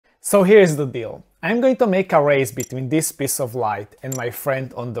So here's the deal. I'm going to make a race between this piece of light and my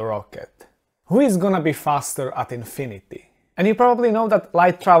friend on the rocket. Who is gonna be faster at infinity? And you probably know that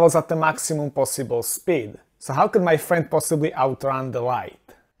light travels at the maximum possible speed. So how could my friend possibly outrun the light?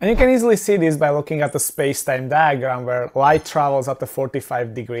 And you can easily see this by looking at the space-time diagram where light travels at a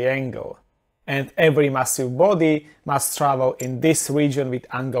 45-degree angle. And every massive body must travel in this region with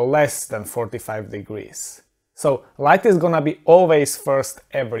angle less than 45 degrees. So light is gonna be always first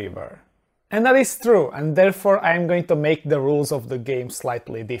everywhere. And that is true, and therefore I am going to make the rules of the game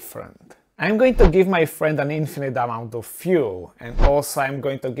slightly different. I'm going to give my friend an infinite amount of fuel, and also I'm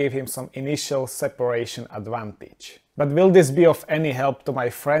going to give him some initial separation advantage. But will this be of any help to my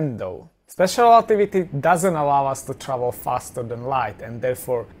friend though? Special relativity doesn't allow us to travel faster than light, and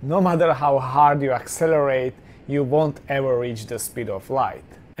therefore no matter how hard you accelerate, you won't ever reach the speed of light.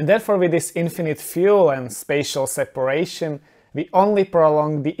 And therefore with this infinite fuel and spatial separation, we only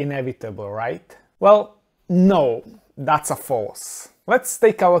prolong the inevitable, right? Well, no, that's a false. Let's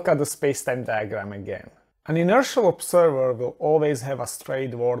take a look at the space-time diagram again. An inertial observer will always have a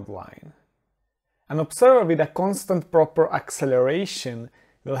straight word line. An observer with a constant proper acceleration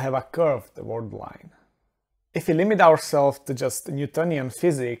will have a curved word line. If we limit ourselves to just Newtonian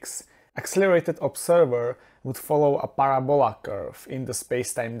physics, accelerated observer would follow a parabola curve in the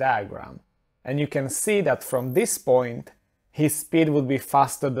space-time diagram, and you can see that from this point his speed would be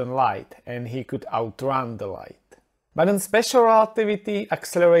faster than light and he could outrun the light. But in special relativity,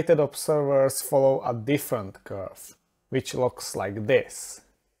 accelerated observers follow a different curve, which looks like this.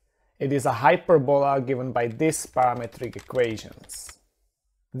 It is a hyperbola given by these parametric equations.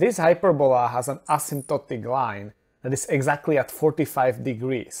 This hyperbola has an asymptotic line that is exactly at 45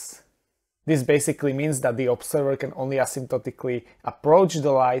 degrees. This basically means that the observer can only asymptotically approach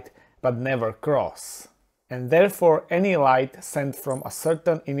the light but never cross. And therefore any light sent from a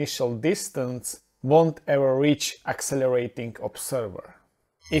certain initial distance won't ever reach accelerating observer.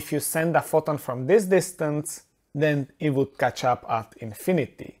 If you send a photon from this distance, then it would catch up at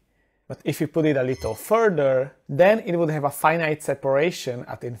infinity. But if you put it a little further, then it would have a finite separation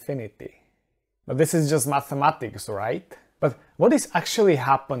at infinity. But this is just mathematics, right? But what is actually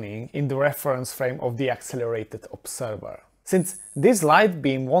happening in the reference frame of the accelerated observer? Since this light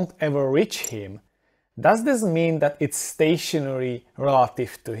beam won't ever reach him, does this mean that it's stationary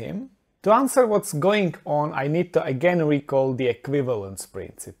relative to him? To answer what's going on, I need to again recall the equivalence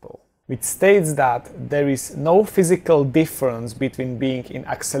principle, which states that there is no physical difference between being in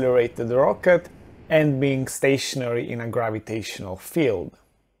accelerated rocket and being stationary in a gravitational field.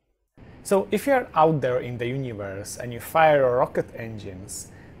 So if you are out there in the universe and you fire your rocket engines,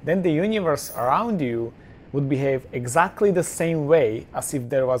 then the universe around you would behave exactly the same way as if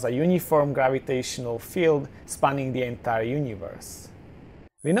there was a uniform gravitational field spanning the entire universe.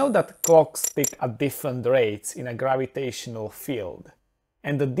 We know that clocks tick at different rates in a gravitational field,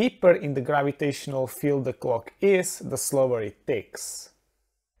 and the deeper in the gravitational field the clock is, the slower it ticks.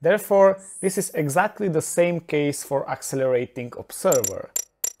 Therefore, this is exactly the same case for accelerating observer.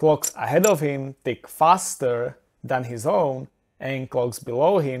 Clocks ahead of him tick faster than his own, and clocks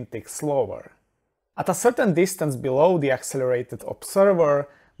below him tick slower. At a certain distance below the accelerated observer,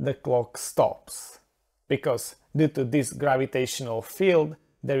 the clock stops, because due to this gravitational field,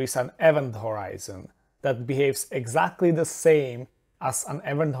 there is an event horizon that behaves exactly the same as an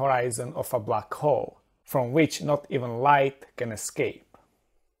event horizon of a black hole, from which not even light can escape.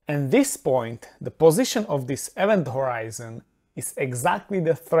 At this point, the position of this event horizon is exactly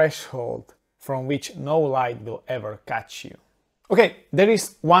the threshold from which no light will ever catch you. Okay, there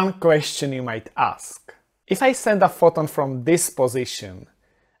is one question you might ask. If I send a photon from this position,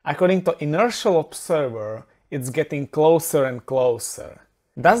 according to inertial observer, it's getting closer and closer.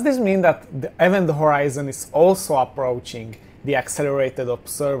 Does this mean that the event horizon is also approaching the accelerated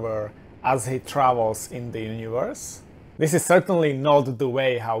observer as he travels in the universe? This is certainly not the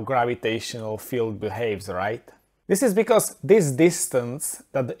way how gravitational field behaves, right? This is because this distance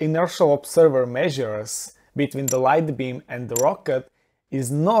that the inertial observer measures between the light beam and the rocket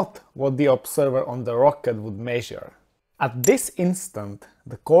is not what the observer on the rocket would measure. At this instant,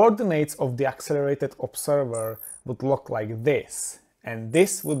 the coordinates of the accelerated observer would look like this, and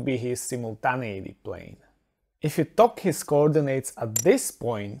this would be his simultaneity plane. If you took his coordinates at this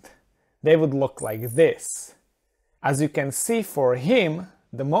point, they would look like this. As you can see, for him,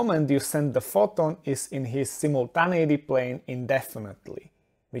 the moment you send the photon is in his simultaneity plane indefinitely,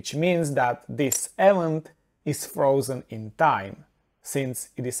 which means that this event is frozen in time, since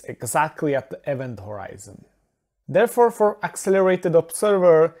it is exactly at the event horizon. Therefore, for accelerated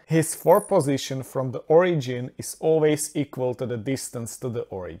observer, his 4 position from the origin is always equal to the distance to the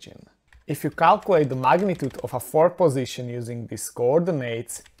origin. If you calculate the magnitude of a 4 position using these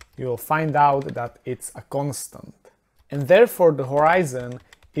coordinates, you will find out that it's a constant. And therefore the horizon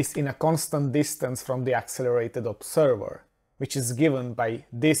is in a constant distance from the accelerated observer, which is given by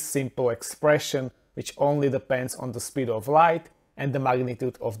this simple expression, which only depends on the speed of light and the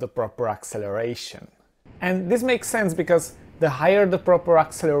magnitude of the proper acceleration. And this makes sense because the higher the proper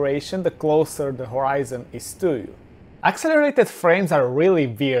acceleration, the closer the horizon is to you. Accelerated frames are really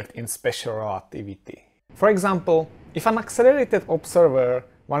weird in special relativity. For example, if an accelerated observer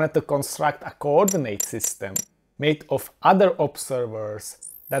wanted to construct a coordinate system made of other observers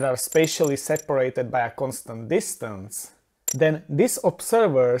that are spatially separated by a constant distance, then these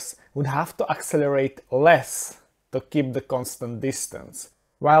observers would have to accelerate less to keep the constant distance,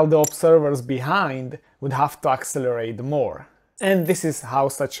 while the observers behind would have to accelerate more. And this is how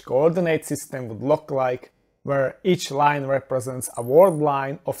such coordinate system would look like, where each line represents a world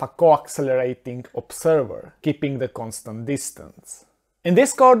line of a co-accelerating observer, keeping the constant distance. In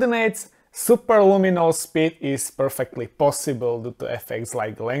these coordinates, superluminal speed is perfectly possible due to effects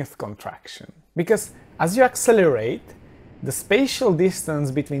like length contraction. Because as you accelerate, the spatial distance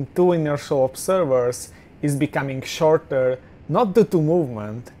between 2 inertial observers is becoming shorter not due to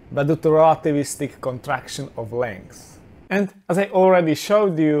movement, but due to relativistic contraction of length. And as I already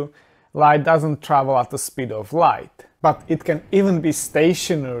showed you, light doesn't travel at the speed of light, but it can even be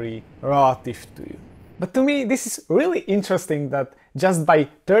stationary relative to you. But to me, this is really interesting that just by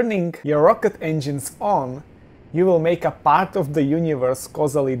turning your rocket engines on, you will make a part of the universe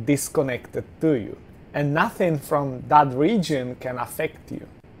causally disconnected to you, and nothing from that region can affect you.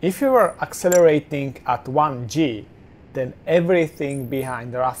 If you were accelerating at 1g, then everything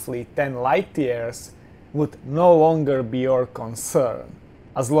behind roughly 10 light years would no longer be your concern,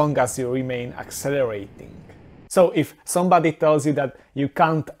 as long as you remain accelerating. So if somebody tells you that you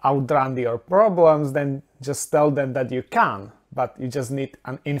can't outrun your problems, then just tell them that you can, but you just need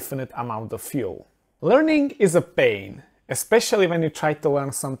an infinite amount of fuel. Learning is a pain, especially when you try to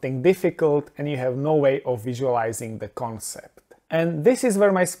learn something difficult and you have no way of visualizing the concept. And this is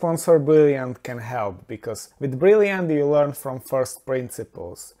where my sponsor Brilliant can help, because with Brilliant you learn from first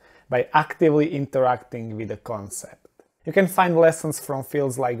principles by actively interacting with the concept. You can find lessons from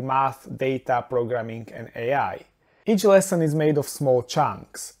fields like math, data, programming and AI. Each lesson is made of small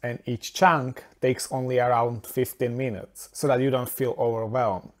chunks, and each chunk takes only around 15 minutes, so that you don't feel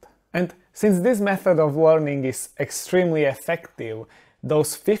overwhelmed. And since this method of learning is extremely effective,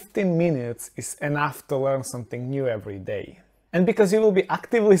 those 15 minutes is enough to learn something new every day. And because you will be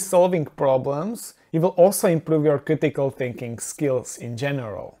actively solving problems, you will also improve your critical thinking skills in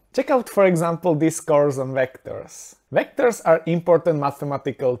general. Check out, for example, this course on vectors. Vectors are an important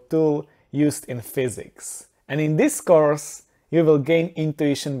mathematical tool used in physics. And in this course, you will gain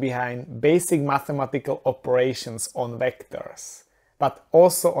intuition behind basic mathematical operations on vectors, but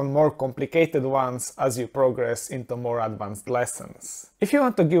also on more complicated ones as you progress into more advanced lessons. If you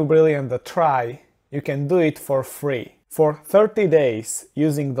want to give Brilliant a try, you can do it for free for 30 days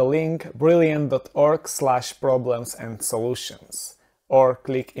using the link brilliant.org/problems-and-solutions, or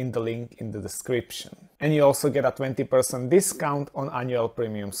click in the link in the description. And you also get a 20% discount on annual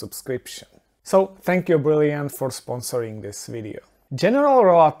premium subscription. So thank you Brilliant for sponsoring this video. General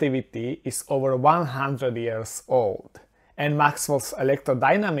relativity is over 100 years old, and Maxwell's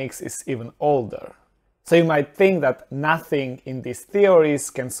electrodynamics is even older. So you might think that nothing in these theories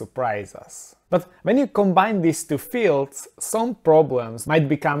can surprise us. But when you combine these two fields, some problems might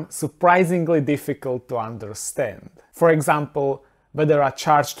become surprisingly difficult to understand. For example, whether a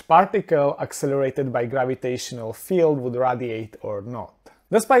charged particle accelerated by gravitational field would radiate or not.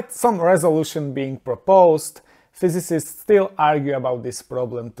 Despite some resolution being proposed, physicists still argue about this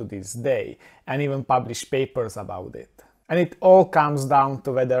problem to this day, and even publish papers about it. And it all comes down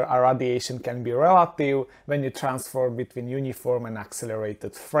to whether a radiation can be relative when you transform between uniform and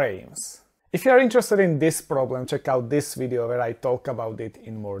accelerated frames. If you are interested in this problem, check out this video where I talk about it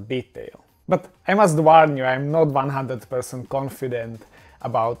in more detail. But I must warn you, I am not 100% confident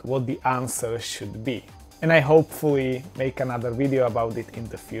about what the answer should be. And I hopefully make another video about it in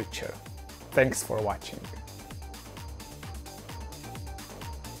the future. Thanks for watching.